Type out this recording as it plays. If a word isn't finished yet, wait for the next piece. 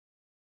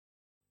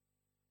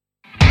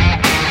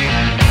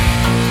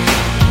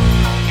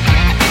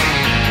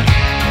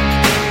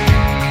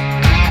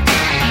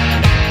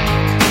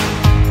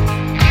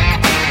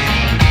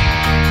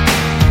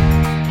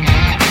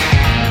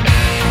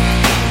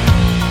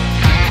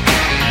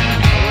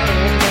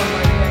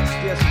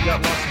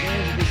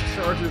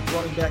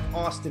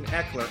Austin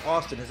Ekeler.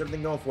 Austin, how's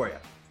everything going for you?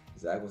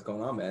 Zach, what's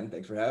going on, man?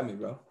 Thanks for having me,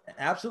 bro.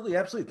 Absolutely,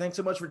 absolutely. Thanks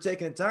so much for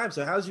taking the time.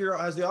 So how's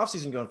the off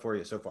season going for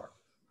you so far?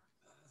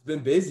 It's been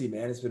busy,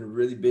 man. It's been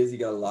really busy.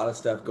 Got a lot of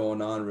stuff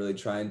going on. Really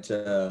trying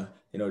to,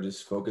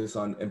 just focus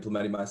on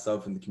implementing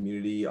myself in the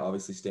community.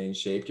 Obviously, stay in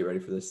shape, get ready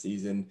for this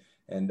season,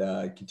 and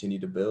continue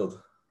to build.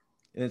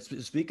 And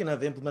speaking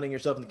of implementing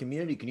yourself in the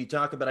community, can you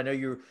talk about? I know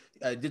you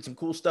did some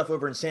cool stuff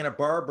over in Santa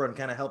Barbara and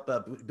kind of help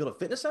build a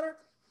fitness center.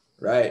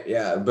 Right.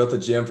 Yeah. I built a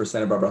gym for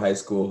Santa Barbara High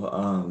School.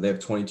 They have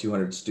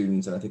 2,200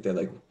 students, and I think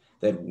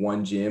they had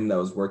one gym that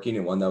was working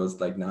and one that was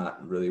like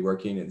not really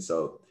working, and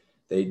so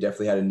they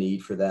definitely had a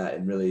need for that.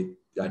 And really,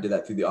 I did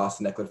that through the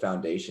Austin Ekeler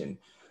Foundation.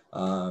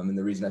 And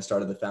the reason I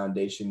started the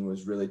foundation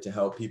was really to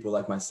help people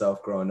like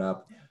myself growing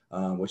up,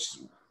 which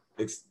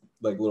it's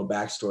like a little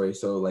backstory.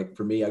 So like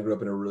for me, I grew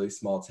up in a really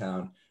small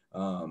town.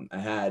 I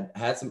had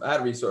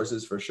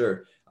resources for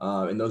sure.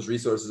 And those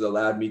resources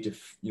allowed me to,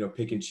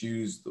 pick and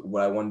choose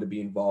what I wanted to be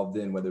involved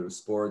in, whether it was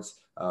sports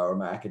or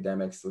my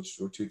academics, which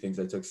were two things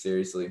I took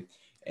seriously.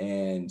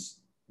 And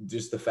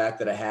just the fact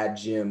that I had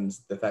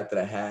gyms, the fact that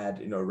I had,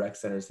 rec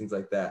centers, things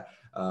like that,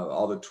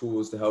 all the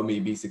tools to help me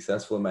be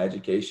successful in my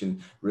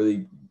education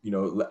really,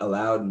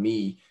 allowed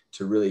me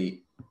to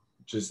really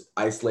just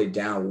isolate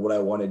down what I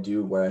want to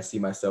do, where I see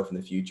myself in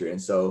the future. And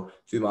so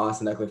through my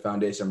Austin Ekeler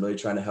Foundation, I'm really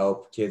trying to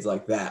help kids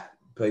like that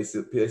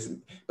places,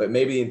 but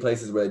maybe in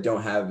places where they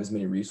don't have as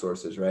many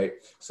resources, right?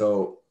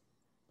 So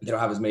they don't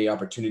have as many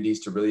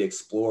opportunities to really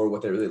explore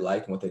what they really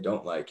like and what they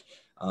don't like.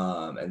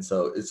 And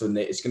so it's going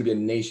to be a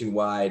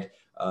nationwide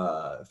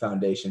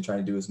foundation,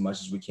 trying to do as much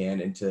as we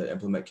can and to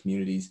implement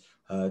communities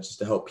just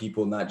to help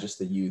people, not just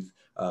the youth,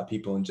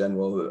 people in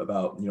general,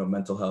 about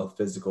mental health,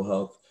 physical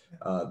health,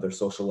 their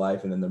social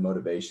life, and then their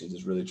motivations,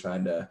 is really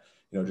trying to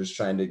just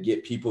trying to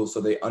get people so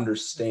they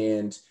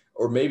understand,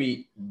 or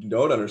maybe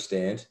don't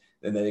understand,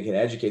 and then they can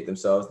educate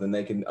themselves, then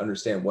they can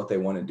understand what they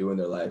want to do in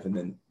their life, and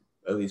then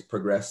at least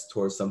progress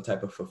towards some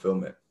type of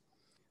fulfillment.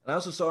 And I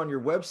also saw on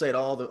your website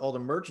all the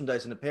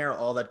merchandise and apparel,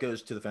 all that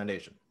goes to the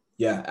foundation.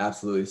 Yeah,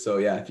 absolutely. So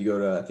yeah, if you go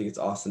to, I think it's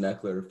Austin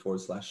Ekeler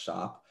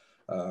 /shop,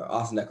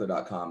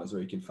 austinekeler.com is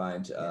where you can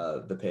find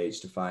the page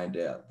to find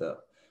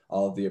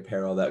all of the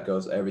apparel that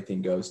goes,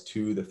 everything goes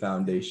to the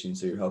foundation.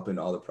 So you're helping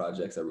all the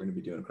projects that we're going to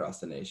be doing across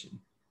the nation.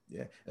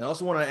 Yeah. And I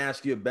also want to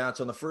ask you about,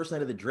 so on the first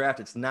night of the draft,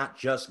 it's not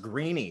just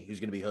Greeny who's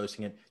going to be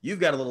hosting it.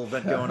 You've got a little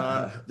event going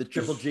on, the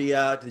Triple G,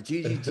 the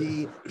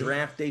GGT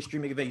Draft Day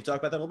streaming event. You talk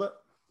about that a little bit?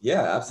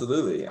 Yeah,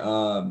 absolutely.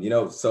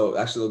 So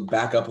actually we'll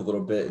back up a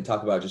little bit and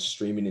talk about just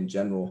streaming in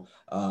general.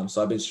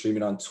 So I've been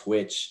streaming on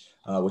Twitch,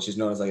 which is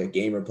known as like a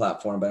gamer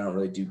platform, but I don't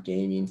really do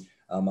gaming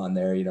on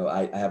there.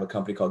 I have a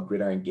company called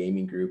Gridiron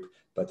Gaming Group,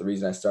 but the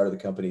reason I started the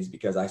company is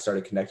because I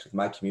started connecting with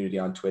my community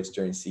on Twitch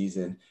during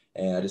season.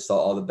 And I just saw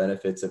all the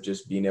benefits of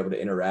just being able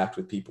to interact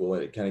with people.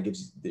 And it kind of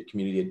gives the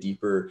community a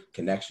deeper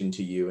connection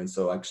to you. And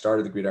so I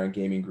started the Gridiron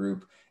Gaming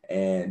Group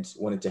and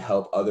wanted to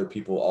help other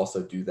people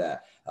also do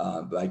that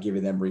by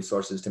giving them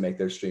resources to make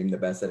their stream the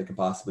best that it can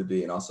possibly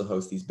be, and also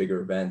host these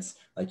bigger events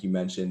like you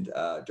mentioned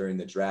during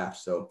the draft.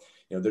 So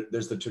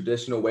there's the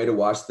traditional way to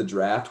watch the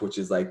draft, which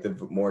is like the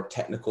more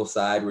technical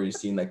side where you're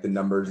seeing like the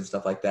numbers and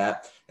stuff like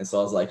that. And so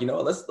I was like,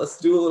 let's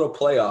do a little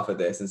playoff of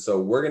this. And so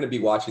we're going to be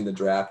watching the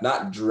draft,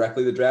 not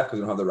directly the draft because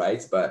we don't have the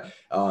rights, but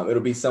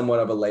it'll be somewhat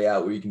of a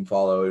layout where you can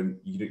follow and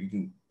you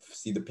can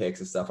see the picks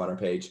and stuff on our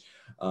page.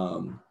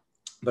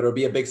 But it'll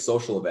be a big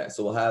social event.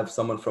 So we'll have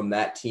someone from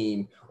that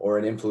team or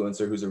an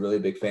influencer who's a really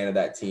big fan of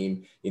that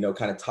team,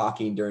 kind of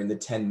talking during the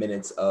 10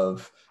 minutes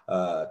of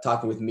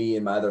talking with me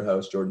and my other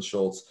host, Jordan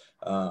Schultz,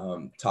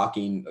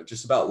 talking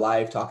just about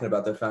life, talking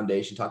about their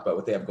foundation, talking about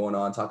what they have going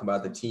on, talking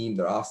about the team,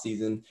 their off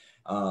season.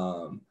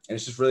 And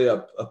it's just really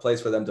a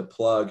place for them to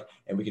plug,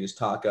 and we can just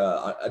talk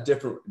a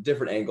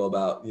different angle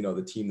about,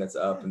 the team that's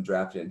up and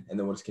drafted. And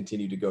then we'll just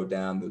continue to go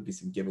down. There'll be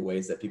some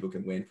giveaways that people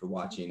can win for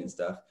watching and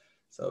stuff.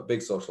 So a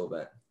big social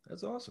event.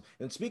 That's awesome.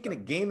 And speaking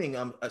of gaming,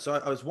 so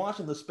I was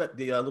watching the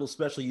little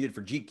special you did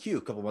for GQ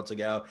a couple months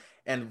ago,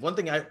 and one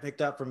thing I picked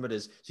up from it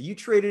is, so you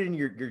traded in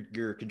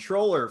your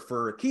controller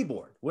for a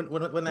keyboard. When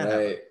that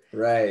happened?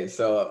 Right.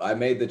 So I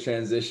made the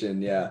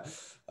transition. Yeah.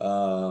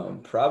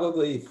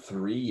 Probably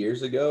 3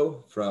 years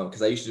ago,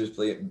 because I used to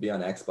just be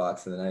on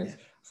Xbox, and then I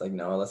was like,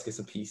 no, let's get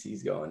some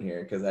PCs going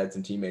here, because I had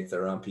some teammates that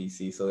were on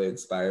PC, so they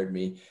inspired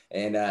me.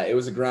 And it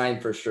was a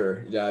grind for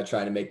sure.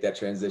 Trying to make that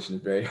transition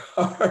is very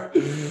hard,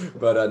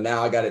 but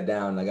now I got it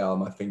down. I got all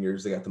my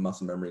fingers, I got the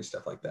muscle memory,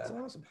 stuff like that.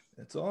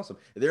 That's awesome.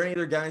 Are there any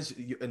other guys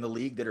in the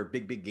league that are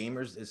big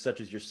gamers,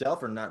 such as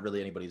yourself, or not really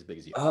anybody as big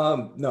as you?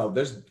 No,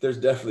 there's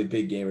definitely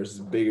big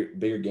gamers,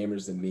 bigger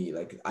gamers than me.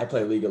 Like I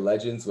play League of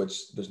Legends,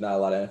 which there's not a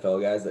lot of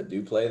NFL guys that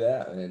do play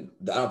that, and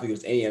I don't think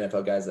there's any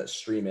NFL guys that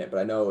stream it. But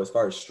I know as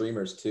far as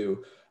streamers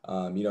too,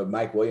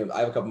 Mike Williams. I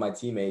have a couple of my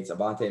teammates,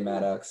 Avante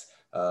Maddox,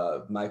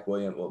 Mike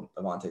Williams. Well,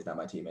 Avante's not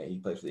my teammate; he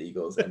plays for the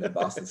Eagles, and then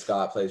Boston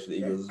Scott plays for the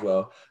Eagles as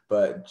well.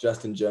 But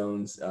Justin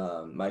Jones,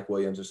 Mike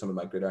Williams are some of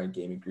my Gridiron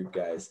Gaming Group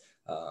guys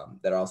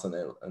that are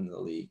also in the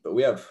league. But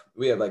we have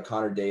like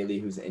Connor Daly,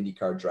 who's an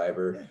IndyCar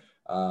driver.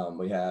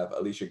 We have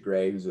Alicia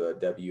Gray, who's a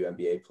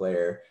WNBA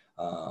player,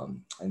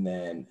 and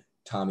then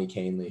Tommy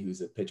Canley,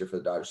 who's a pitcher for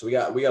the Dodgers. So we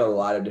got a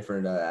lot of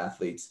different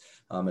athletes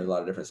in a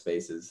lot of different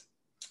spaces.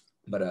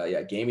 But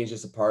yeah, gaming is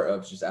just a part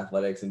of just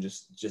athletics and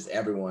just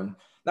everyone,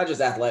 not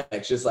just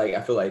athletics, just like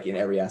I feel like in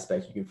every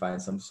aspect you can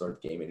find some sort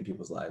of gaming in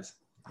people's lives.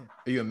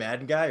 Are you a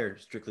Madden guy or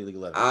strictly League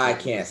of Legends? I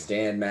can't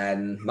stand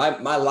Madden.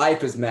 My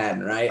life is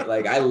Madden, right?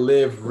 Like I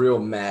live real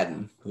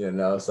Madden,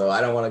 so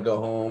I don't want to go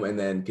home and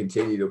then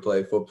continue to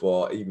play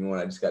football even when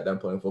I just got done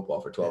playing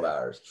football for 12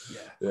 hours.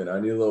 Yeah. I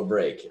need a little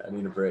break. I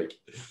need a break.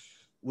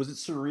 Was it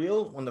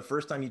surreal when the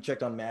first time you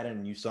checked on Madden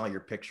and you saw your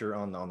picture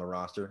on the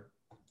roster?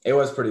 It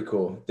was pretty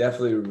cool.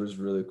 Definitely was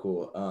really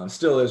cool.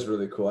 Still is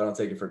really cool. I don't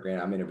take it for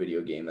granted. I'm in a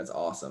video game. That's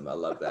awesome. I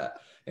love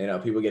that.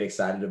 People get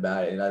excited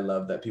about it, and I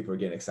love that people are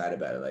getting excited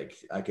about it.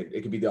 Like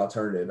it could be the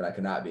alternative, and I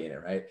could not be in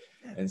it, right?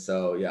 And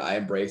so yeah, I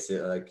embrace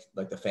it.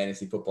 Like the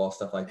fantasy football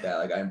stuff like that.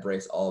 Like I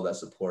embrace all of that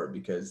support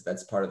because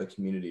that's part of the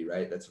community,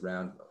 right? That's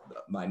around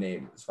my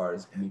name as far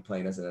as me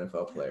playing as an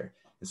NFL player.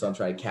 And so I'm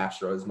trying to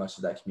capture as much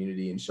of that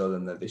community and show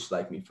them that they should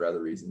like me for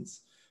other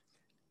reasons.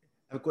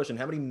 I have a question.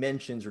 How many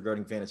mentions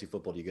regarding fantasy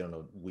football do you get on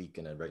a week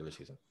in a regular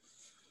season?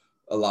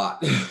 A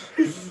lot,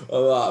 a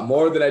lot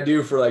more than I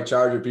do for like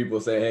Charger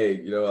people say,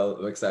 hey,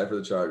 I'm excited for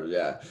the Chargers.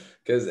 Yeah.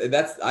 Cause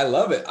I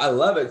love it. I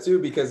love it too,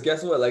 because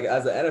guess what? Like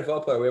as an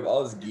NFL player, we have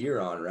all this gear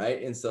on,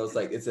 right? And so it's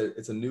like, it's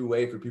a new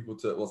way for people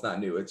to, well, it's not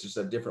new. It's just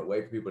a different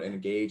way for people to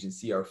engage and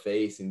see our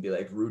face and be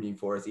like rooting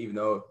for us, even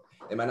though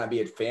they might not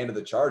be a fan of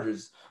the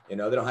Chargers. They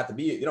don't have to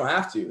be, you don't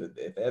have to.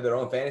 If they have their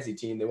own fantasy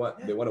team, they want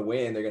to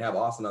win, they're going to have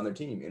Austin on their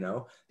team,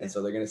 and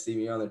so they're going to see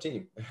me on their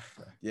team.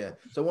 Yeah.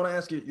 So I want to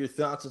ask you your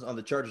thoughts on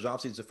the Chargers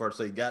offseason so far.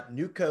 So you got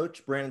new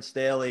coach, Brandon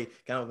Staley,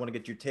 kind of want to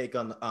get your take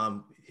on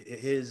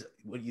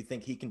what do you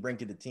think he can bring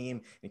to the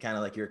team and kind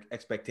of like your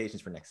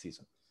expectations for next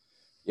season?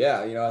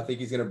 Yeah, I think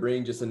he's going to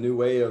bring just a new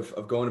way of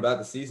going about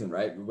the season,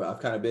 right? I've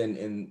kind of been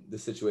in the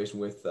situation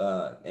with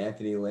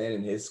Anthony Lynn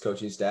and his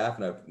coaching staff,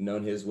 and I've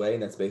known his way,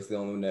 and that's basically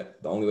the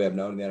only way I've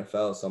known in the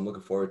NFL. So I'm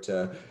looking forward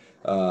to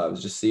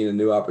just seeing a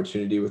new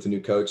opportunity with a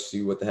new coach,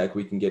 see what the heck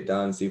we can get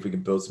done, see if we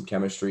can build some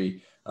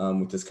chemistry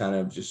with this kind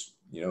of just,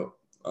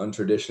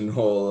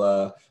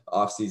 untraditional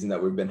offseason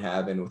that we've been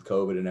having with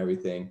COVID and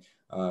everything.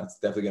 It's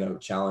definitely going to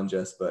challenge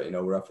us, but,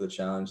 we're up for the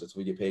challenge. That's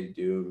what we get paid to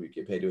do. We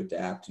get paid to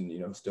adapt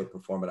and, still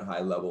perform at a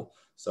high level.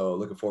 So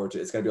looking forward to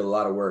it. It's going to be a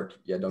lot of work.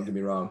 Yeah, don't get me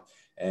wrong.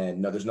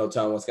 And no, there's no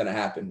telling what's going to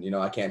happen.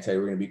 I can't tell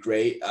you we're going to be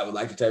great. I would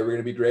like to tell you we're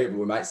going to be great, but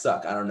we might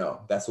suck. I don't know.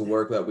 That's the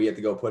work that we have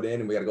to go put in,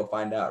 and we got to go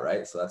find out,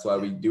 right? So that's why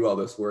we do all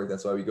this work.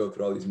 That's why we go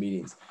through all these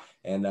meetings.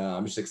 And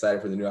I'm just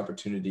excited for the new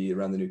opportunity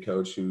around the new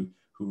coach who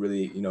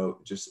really,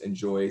 just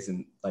enjoys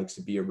and likes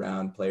to be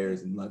around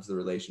players and loves the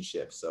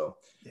relationship. So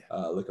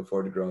looking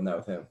forward to growing that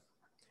with him.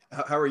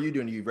 How are you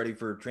doing? Are you ready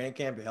for training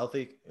camp?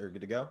 Healthy or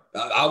good to go?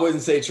 I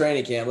wouldn't say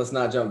training camp. Let's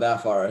not jump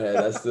that far ahead.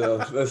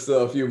 That's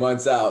still a few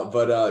months out,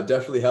 but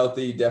definitely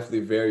healthy,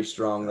 definitely very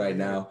strong right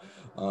now.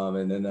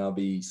 And then I'll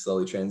be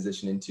slowly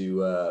transitioning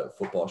into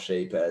football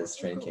shape as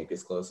training camp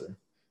gets closer.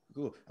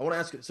 Cool. I want to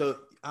ask you, so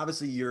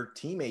obviously your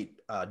teammate,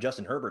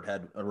 Justin Herbert,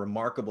 had a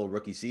remarkable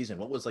rookie season.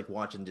 What was like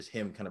watching just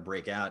him kind of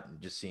break out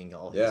and just seeing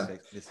all his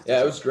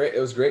it was great.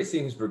 It was great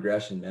seeing his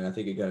progression, man. I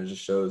think it kind of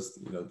just shows,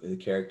 the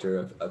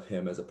character of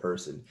him as a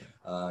person.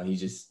 He's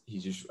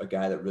just a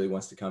guy that really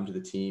wants to come to the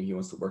team. He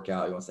wants to work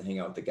out. He wants to hang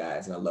out with the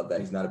guys. And I love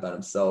that. He's not about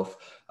himself.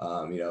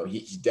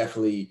 He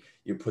definitely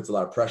puts a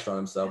lot of pressure on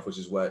himself, which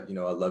is what, I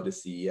love to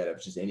see out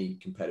of just any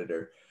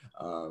competitor.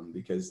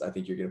 Because I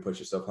think you're going to push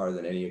yourself harder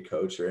than any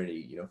coach or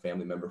any,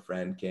 family member,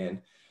 friend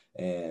can.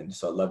 And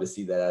so I'd love to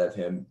see that out of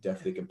him.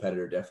 Definitely a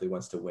competitor, definitely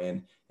wants to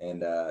win.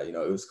 And,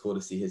 it was cool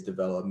to see his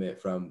development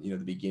from, the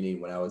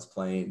beginning when I was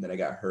playing. Then I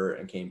got hurt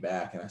and came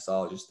back, and I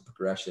saw just the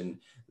progression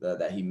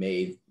that he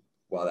made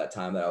while that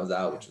time that I was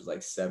out, which was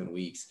like 7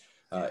 weeks,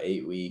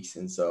 8 weeks.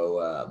 And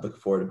so looking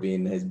forward to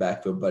being his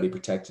backfield buddy,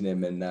 protecting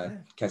him and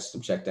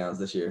catching some checkdowns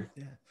this year.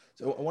 Yeah.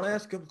 So I want to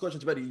ask a couple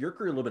questions about your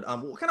career a little bit.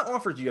 What kind of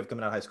offers do you have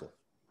coming out of high school?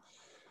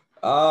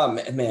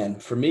 Man,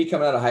 for me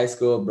coming out of high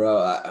school, bro,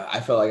 I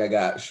felt like I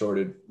got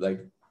shorted,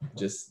 like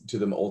just to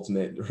the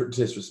ultimate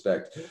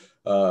disrespect.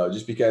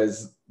 Just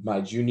because my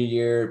junior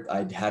year,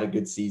 I had a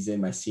good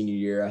season. My senior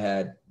year, I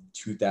had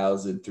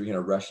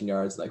 2,300 rushing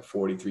yards, like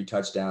 43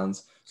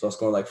 touchdowns. So I was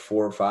scoring like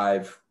 4 or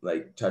 5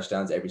 like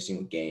touchdowns every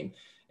single game.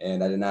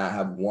 And I did not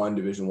have one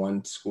Division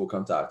I school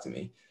come talk to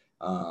me.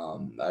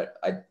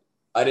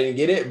 I didn't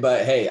get it,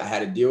 but hey, I had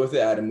to deal with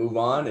it. I had to move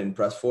on and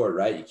press forward,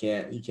 right? You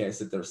can't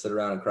sit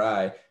around and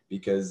cry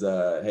because,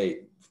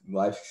 hey,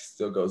 life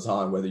still goes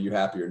on whether you're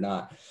happy or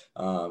not.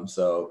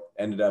 So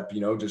ended up,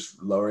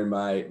 just lowering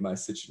my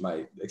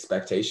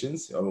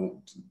expectations.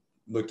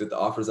 Looked at the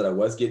offers that I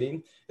was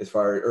getting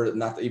or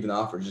not even the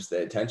offers, just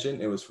the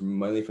attention. It was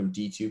mainly from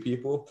D2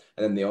 people.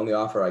 And then the only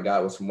offer I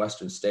got was from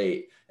Western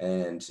State,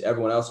 and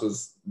everyone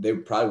else they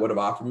probably would have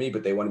offered me,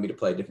 but they wanted me to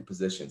play different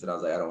positions. And I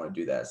was like, I don't want to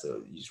do that.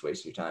 So you just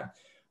waste your time.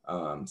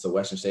 So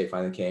Western State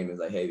finally came and was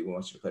like, hey, we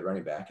want you to play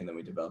running back. And then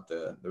we developed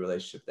the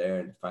relationship there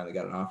and finally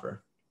got an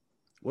offer.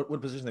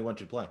 What position they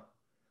want you to play?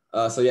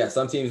 So yeah,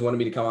 some teams wanted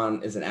me to come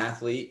on as an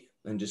athlete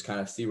and just kind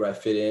of see where I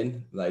fit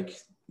in. Like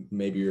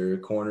maybe you're a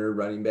corner,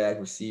 running back,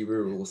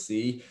 receiver, we'll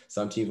see.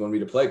 Some teams wanted me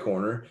to play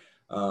corner,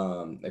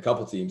 a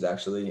couple teams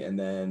actually. And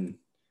then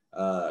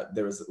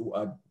there was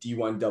a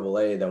D1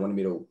 AA that wanted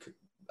me to,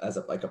 as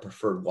a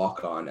preferred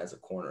walk-on as a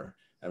corner.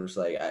 I'm just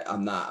like,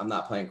 I'm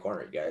not playing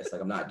corner, you guys.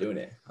 Like, I'm not doing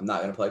it. I'm not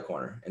going to play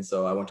corner. And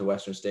so I went to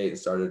Western State and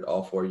started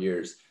all 4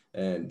 years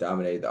and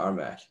dominated the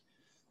RMAC.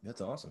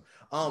 That's awesome.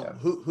 Yeah.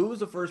 Who was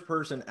the first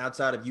person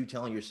outside of you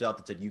telling yourself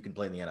that said you can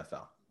play in the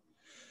NFL?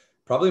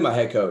 Probably my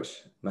head coach,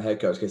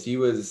 because he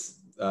was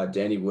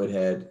Danny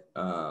Woodhead.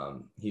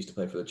 He used to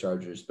play for the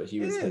Chargers, but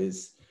he was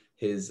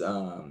his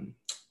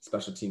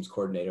special teams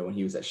coordinator when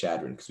he was at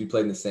Shadron, because we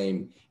played in the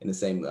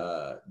same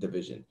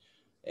division.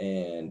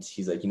 And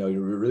he's like, you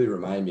really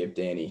remind me of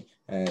Danny,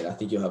 and I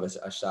think you'll have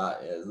a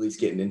shot at least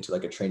getting into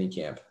like a training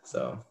camp.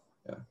 So,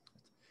 yeah.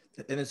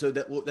 And then so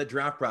that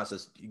draft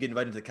process, you get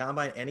invited to the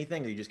combine,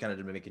 anything, or you just kind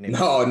of make your name?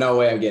 No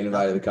way I'm getting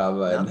invited to the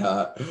combine.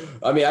 No.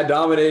 I mean, I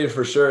dominated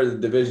for sure the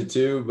Division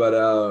II,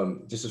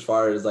 but just as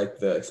far as like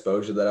the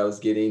exposure that I was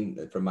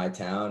getting from my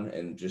town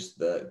and just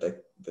the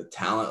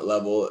talent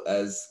level,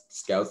 as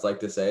scouts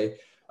like to say,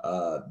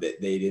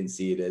 they didn't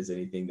see it as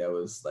anything that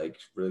was like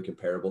really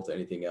comparable to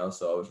anything else.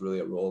 So I was really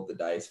a roll of the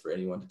dice for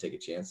anyone to take a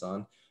chance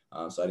on.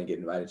 So I didn't get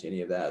invited to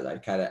any of that. I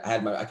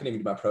couldn't even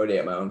do my pro day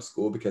at my own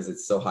school because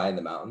it's so high in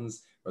the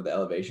mountains or the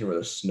elevation where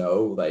there's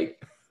snow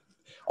like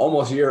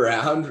almost year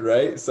round.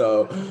 Right.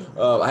 So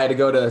I had to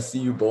go to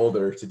CU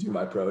Boulder to do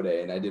my pro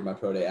day, and I did my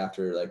pro day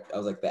after, like, I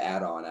was like the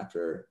add-on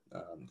after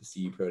the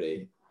CU pro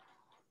day.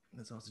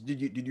 That's awesome.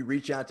 Did you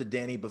reach out to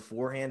Danny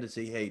beforehand to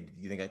say, hey, do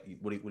you think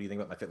what do you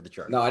think about my fit with the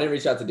Chargers? No, I didn't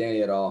reach out to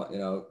Danny at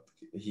all.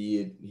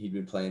 He'd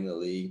been playing in the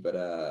league, but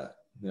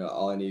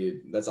all I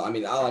needed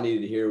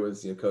to hear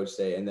was coach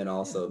say. And then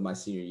also my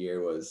senior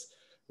year was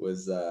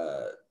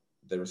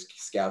there was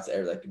scouts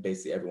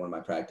basically every one of my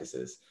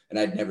practices, and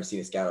I'd never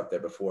seen a scout up there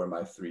before in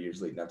my 3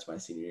 years leading up to my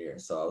senior year.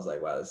 So I was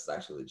like, wow, this is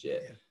actually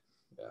legit.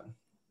 Yeah.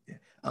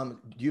 Do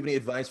you have any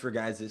advice for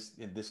guys this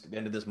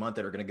end of this month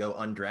that are going to go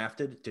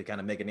undrafted to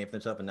kind of make a name for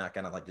themselves and not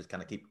kind of like just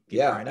kind of keep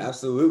grinding?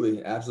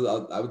 Absolutely.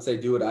 I would say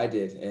do what I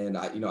did. And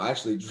I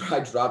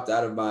dropped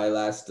out of my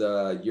last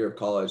year of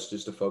college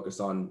just to focus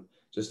on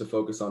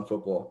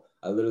football.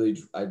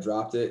 I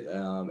dropped it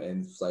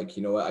and it's like,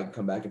 you know what, I can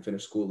come back and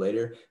finish school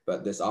later,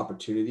 but this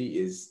opportunity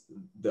is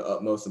the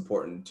utmost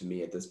important to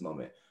me at this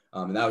moment.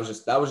 And that was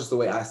just the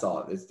way I saw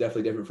it. It's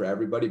definitely different for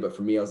everybody, but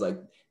for me, I was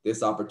like,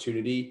 this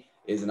opportunity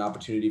is an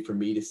opportunity for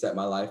me to set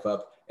my life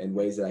up in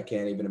ways that I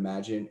can't even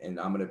imagine. And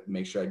I'm going to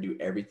make sure I do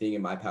everything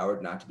in my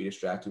power not to be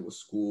distracted with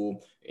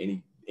school,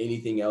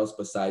 anything else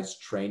besides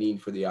training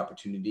for the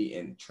opportunity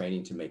and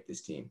training to make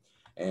this team.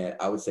 And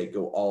I would say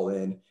go all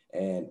in.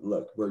 And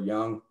look, we're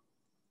young,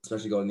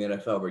 especially going to the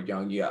NFL. We're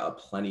young. You got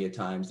plenty of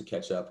times to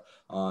catch up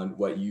on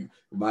what you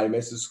might have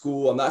missed in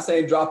school. I'm not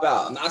saying drop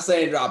out. I'm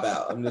saying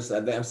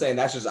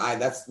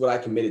that's what I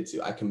committed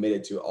to. I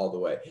committed to it all the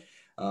way.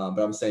 But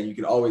I'm saying you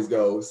can always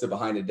go sit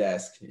behind a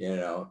desk,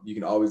 you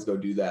can always go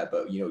do that,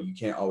 but you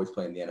can't always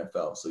play in the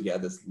NFL. So you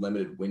have this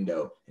limited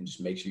window, and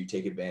just make sure you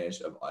take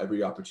advantage of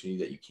every opportunity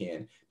that you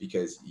can,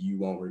 because you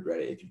won't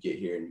regret it if you get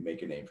here and you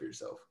make a name for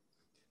yourself.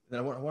 And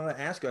I want to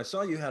ask you, I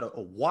saw you had a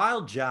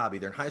wild job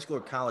either in high school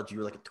or college. You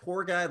were like a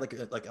tour guide,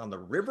 like on the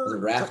river. A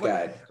raft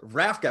guide.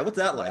 Raft guide. What's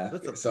that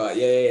like? So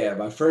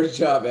my first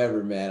job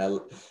ever, man.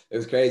 It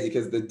was crazy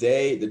because the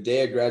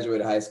day I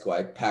graduated high school,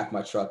 I packed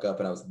my truck up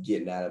and I was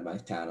getting out of my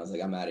town. I was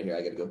like, I'm out of here.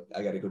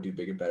 I gotta go do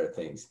bigger, better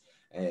things.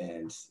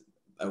 And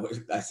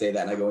I say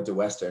that, and I go into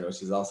Western,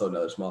 which is also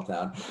another small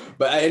town.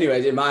 But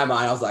anyways, in my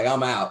mind, I was like,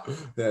 I'm out,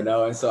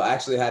 And so I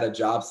actually had a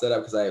job set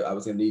up because I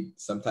was gonna need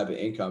some type of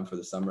income for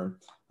the summer.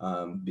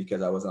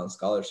 Because I wasn't on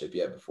scholarship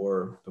yet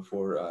before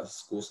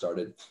school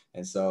started.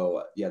 And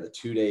so, the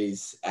 2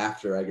 days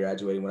after I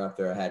graduated, went up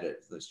there, I had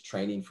this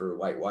training for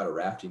whitewater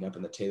rafting up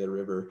in the Taylor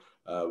River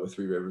with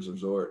Three Rivers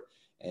Resort,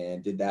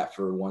 and did that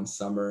for one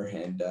summer.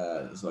 And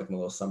it was like my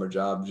little summer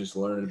job, just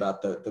learning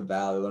about the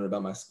valley, learning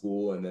about my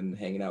school, and then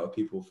hanging out with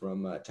people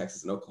from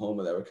Texas and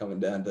Oklahoma that were coming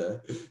down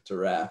to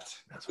raft.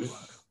 That's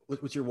wild.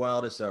 What's your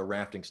wildest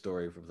rafting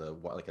story from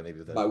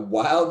my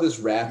wildest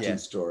rafting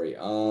story?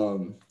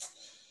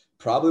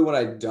 Probably when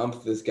I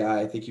dumped this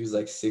guy. I think he was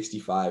like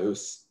 65. It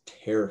was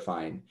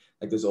terrifying.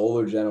 Like this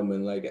older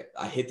gentleman, like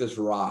I hit this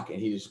rock and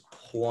he just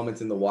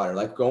plummets in the water,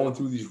 like going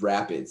through these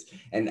rapids.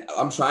 And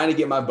I'm trying to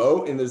get my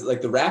boat, and there's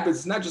like the rapids,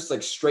 it's not just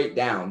like straight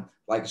down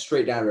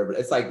river.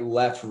 It's like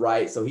left,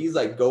 right. So he's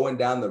like going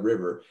down the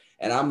river,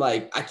 and I'm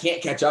like, I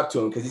can't catch up to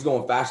him because he's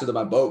going faster than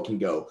my boat can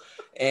go.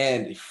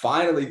 And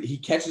finally he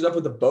catches up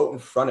with the boat in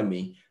front of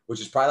me, which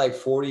is probably like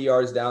 40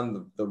 yards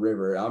down the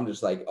river. I'm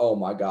just like, oh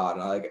my God.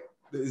 And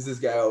is this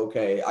guy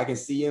okay? I can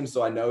see him,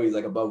 so I know he's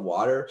like above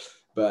water,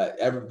 but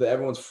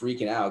everyone's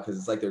freaking out because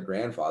it's like their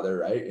grandfather,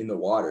 right, in the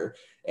water.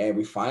 And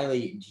he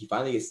finally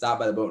gets stopped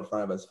by the boat in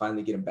front of us,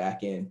 finally get him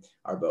back in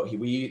our boat.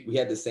 We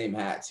had the same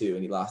hat too,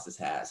 and he lost his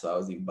hat. So I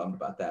was even bummed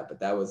about that. But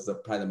that was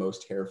probably the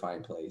most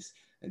terrifying place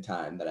and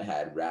time that I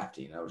had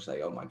rafting. I was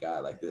like, oh my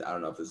God, like, I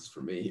don't know if this is for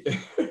me.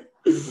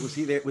 Was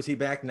he there? Was he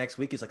back next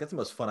week? He's like, that's the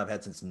most fun I've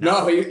had since.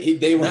 No,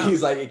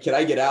 he's like, can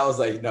I get out? I was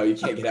like, no, you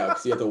can't get out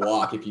because you have to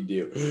walk if you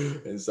do.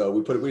 And so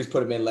we just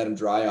put him in, let him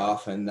dry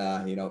off, and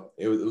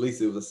it was, at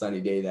least it was a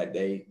sunny day that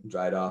day,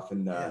 dried off,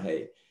 and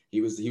hey,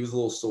 he was a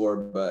little sore,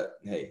 but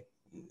hey,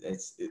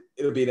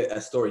 it'll be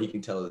a story he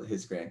can tell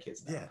his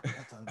grandkids now. Yeah,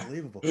 that's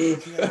unbelievable. You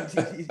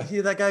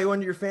see that guy who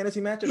won your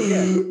fantasy matchup?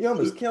 Yeah, you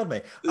almost killed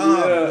me.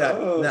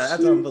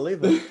 That's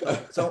unbelievable.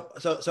 So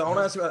I want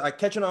to ask you,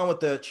 catching on with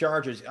the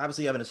Chargers.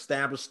 Obviously, you have an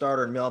established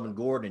starter in Melvin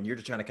Gordon, and you're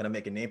just trying to kind of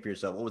make a name for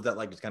yourself. What was that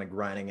like, just kind of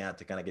grinding out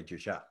to kind of get your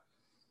shot?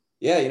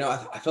 Yeah,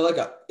 I felt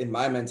like in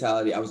my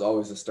mentality, I was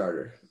always a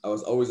starter. I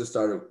was always a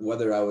starter,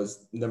 whether I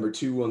was number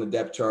 2 on the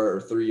depth chart or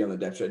 3 on the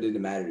depth chart. It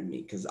didn't matter to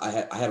me because I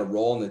had a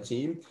role in the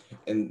team,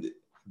 and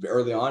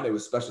early on it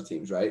was special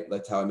teams, right?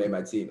 That's how I made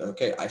my team.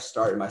 Okay, I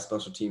start in my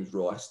special teams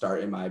role. I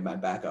start in my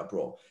backup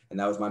role, and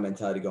that was my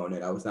mentality going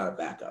in. I was not a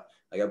backup.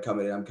 Like, I'm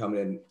coming in, and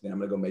I'm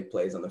gonna go make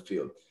plays on the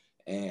field.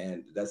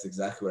 And that's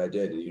exactly what I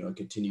did. And,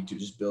 continue to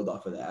just build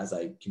off of that. As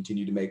I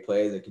continue to make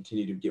plays, I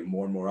continue to get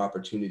more and more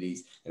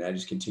opportunities, and I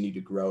just continue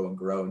to grow and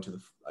grow until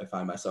I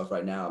find myself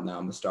right now. Now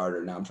I'm the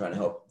starter. Now I'm trying to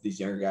help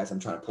these younger guys. I'm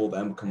trying to pull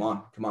them. Come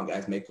on,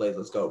 guys, make plays.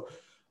 Let's go.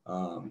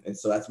 And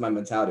so that's my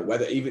mentality.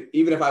 Whether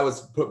even if I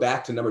was put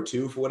back to number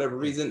 2 for whatever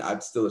reason,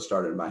 I'm still a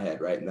starter in my head,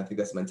 right? And I think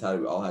that's the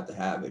mentality we all have to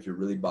have. If you're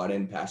really bought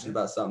in, passionate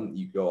about something,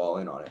 you go all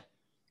in on it.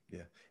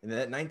 Yeah. And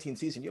that 19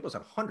 season, you almost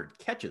had 100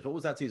 catches. What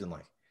was that season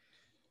like?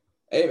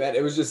 Hey man,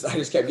 I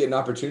just kept getting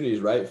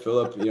opportunities, right?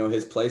 Philip,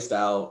 his play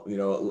style,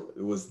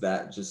 it was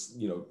that just,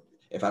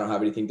 if I don't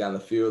have anything down the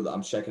field,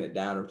 I'm checking it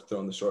down or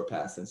throwing the short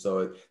pass. And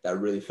so that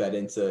really fed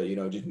into,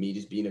 just me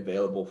just being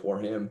available for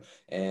him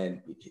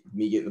and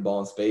me getting the ball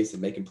in space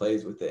and making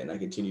plays with it. And I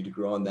continued to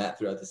grow on that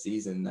throughout the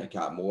season. I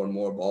got more and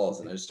more balls,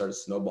 and I just started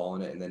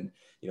snowballing it. And then,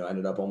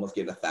 ended up almost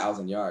getting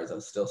 1,000 yards. I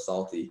was still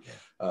salty.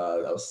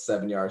 I was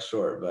 7 yards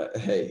short, but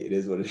hey, it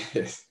is what it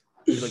is.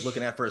 You're like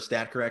looking at for a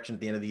stat correction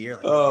at the end of the year.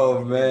 Like,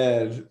 oh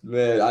man.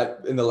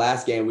 In the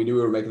last game, we knew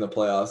we were making the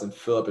playoffs, and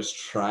Philip is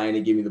trying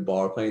to give me the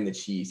ball. We're playing the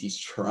Chiefs. He's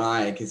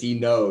trying because he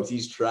knows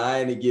he's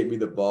trying to get me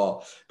the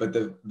ball. But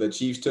the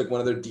Chiefs took one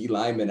of their D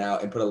linemen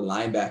out and put a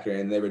linebacker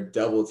in, and they were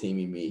double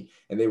teaming me,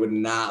 and they would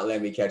not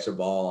let me catch a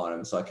ball on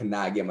him. So I could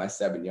not get my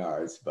 7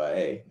 yards. But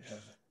hey,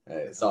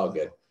 it's all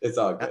good. It's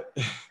all good.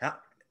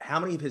 How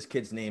many of his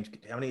kids' names?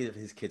 How many of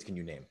his kids can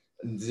you name?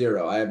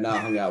 0. I have not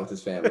hung out with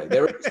his family.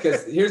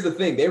 Because here's the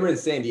thing, they were in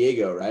San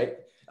Diego, right?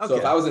 Okay. So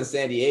if I was in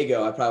San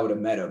Diego, I probably would have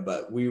met him.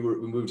 But we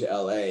moved to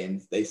LA,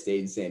 and they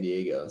stayed in San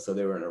Diego, so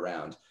they weren't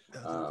around.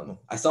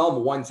 I saw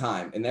him one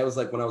time, and that was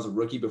like when I was a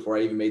rookie before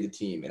I even made the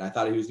team, and I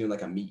thought he was doing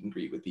like a meet and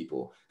greet with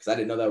people because I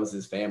didn't know that was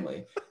his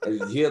family.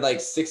 And he had like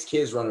 6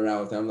 kids running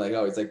around with him. I'm like,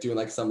 oh, he's like doing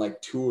like some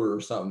like tour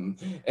or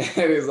something.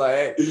 And he's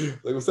like, hey,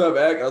 like, what's up,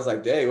 Mac? I was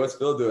like, hey, what's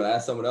Phil doing? I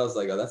asked someone else,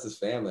 like, oh, that's his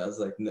family. I was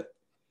like, no.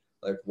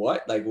 Like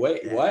what? Like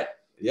wait, what?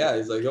 Yeah,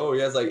 he's like, oh, he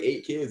has like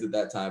 8 kids at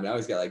that time. Now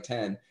he's got like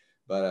 10.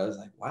 But I was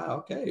like, wow,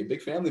 okay,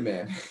 big family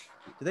man.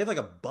 Do they have like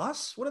a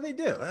bus? What do they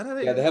do?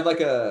 Yeah, they have like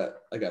a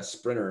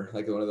Sprinter,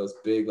 like one of those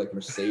big like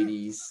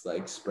Mercedes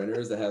like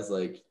Sprinters that has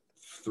like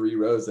 3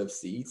 rows of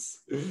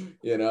seats.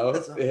 That's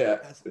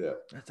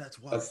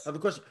wild. I have a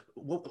question.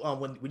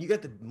 When you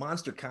get the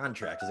monster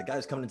contract as a guy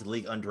who's coming into the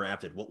league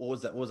undrafted, what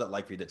was that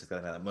like for you? That just kind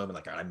of had that moment,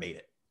 like, all right, I made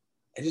it.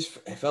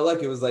 I felt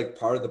like it was like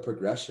part of the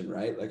progression,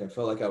 right? Like I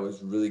felt like I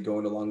was really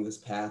going along this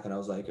path, and I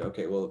was like,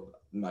 okay, well,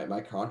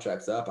 my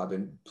contract's up. I've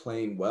been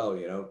playing well,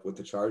 with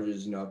the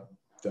Chargers. I've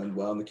done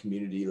well in the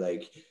community.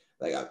 Like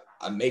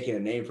I'm making a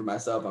name for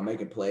myself. I'm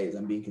making plays.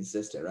 I'm being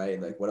consistent, right?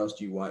 And like, what else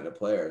do you want in a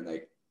player? And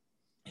like,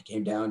 it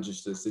came down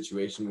just to a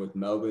situation with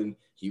Melvin.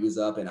 He was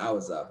up and I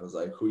was up. I was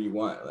like, who do you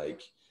want?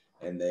 Like,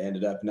 and they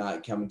ended up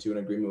not coming to an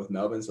agreement with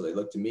Melvin, so they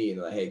looked to me and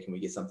they're like, hey, can we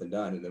get something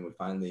done? And then we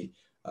finally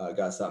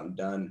got something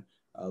done.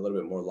 A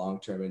little bit more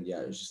long-term. And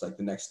yeah, it was just like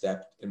the next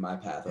step in my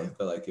path. I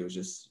felt like it was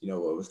just,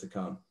 what was to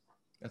come.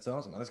 That's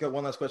awesome. Let's got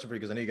one last question for you,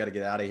 because I know you got to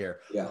get out of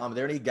here. Yeah. Are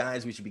there any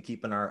guys we should be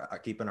keeping our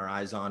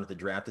eyes on at the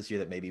draft this year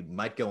that maybe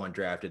might go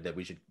undrafted that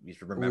we should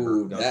remember?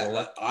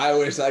 Ooh, I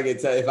wish I could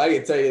tell. If I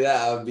could tell you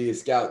that, I would be a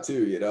scout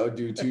too.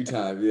 Do 2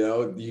 times.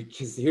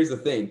 Because here's the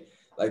thing.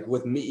 Like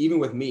with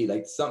me,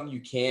 like something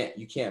you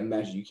can't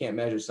measure. You can't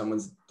measure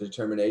someone's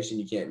determination.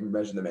 You can't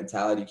measure the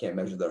mentality. You can't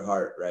measure their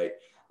heart, right?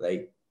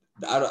 Like,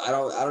 I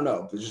don't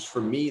know. But just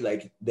for me,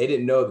 like they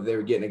didn't know that they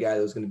were getting a guy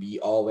that was going to be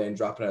all in,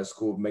 dropping out of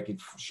school, making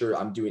sure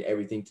I'm doing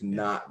everything to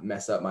not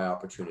mess up my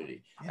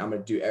opportunity. Yeah. I'm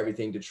going to do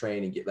everything to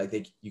train and get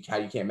you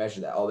can't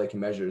measure that. All they can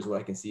measure is what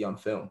I can see on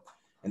film.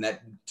 And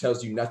that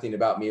tells you nothing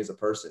about me as a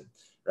person.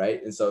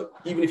 Right. And so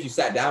even if you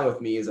sat down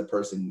with me as a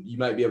person, you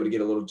might be able to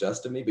get a little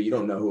just of me, but you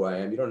don't know who I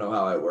am. You don't know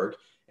how I work.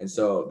 And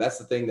so that's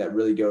the thing that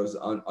really goes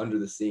under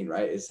the scene,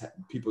 right? Is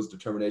people's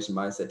determination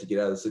mindset to get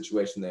out of the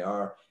situation they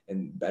are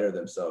and better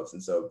themselves.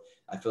 And so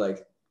I feel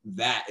like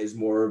that is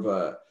more of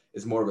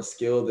a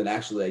skill than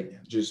actually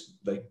like just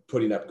like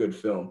putting up good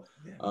film,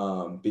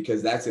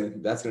 because that's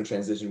gonna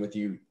transition with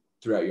you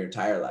throughout your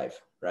entire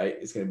life, right?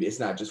 It's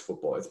not just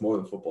football. It's more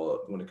than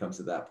football when it comes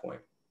to that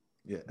point.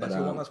 Yeah. But,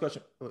 one last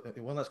question.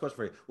 One last question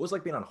for you. What was it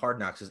like being on Hard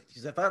Knocks?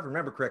 Because if I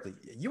remember correctly,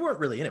 you weren't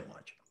really in it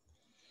much.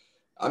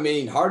 I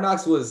mean, Hard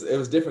Knocks was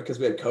different because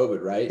we had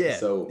COVID, right? Yeah.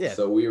 So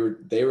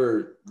they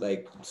were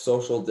like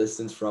social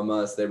distance from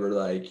us. They were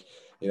like,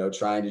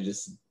 trying to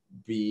just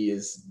be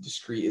as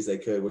discreet as they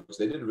could, which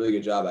they did a really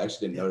good job. I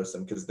actually didn't notice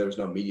them because there was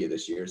no media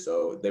this year,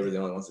 so they were the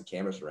only ones with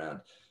cameras around.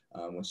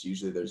 Which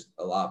usually there's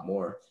a lot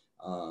more.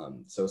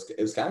 So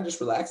it was kind of just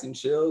relaxing,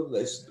 chill.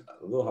 Just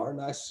a little Hard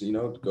Knocks,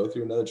 go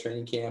through another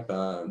training camp,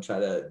 try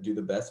to do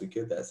the best we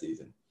could that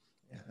season.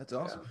 Yeah, that's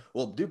awesome. Yeah.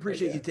 Well, do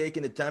appreciate you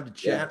taking the time to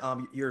chat. Yeah.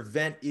 Your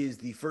event is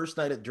the first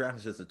night at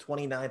draft. It's the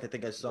 29th. I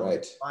think I saw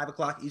it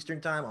 5:00 Eastern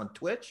time on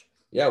Twitch.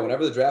 Yeah,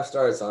 whenever the draft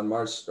starts on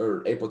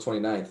April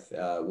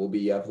 29th, we'll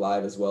be up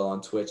live as well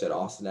on Twitch at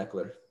Austin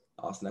Ekeler.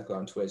 Austin Ekeler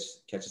on Twitch.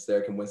 Catch us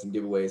there. Come win some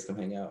giveaways. Come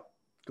hang out.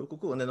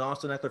 Cool. And then the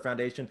Austin Ekeler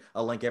Foundation,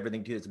 I'll link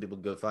everything to you so people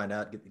can go find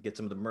out, get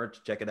some of the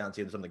merch, check it out, and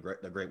see some of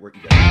the great work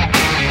you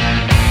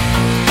guys do.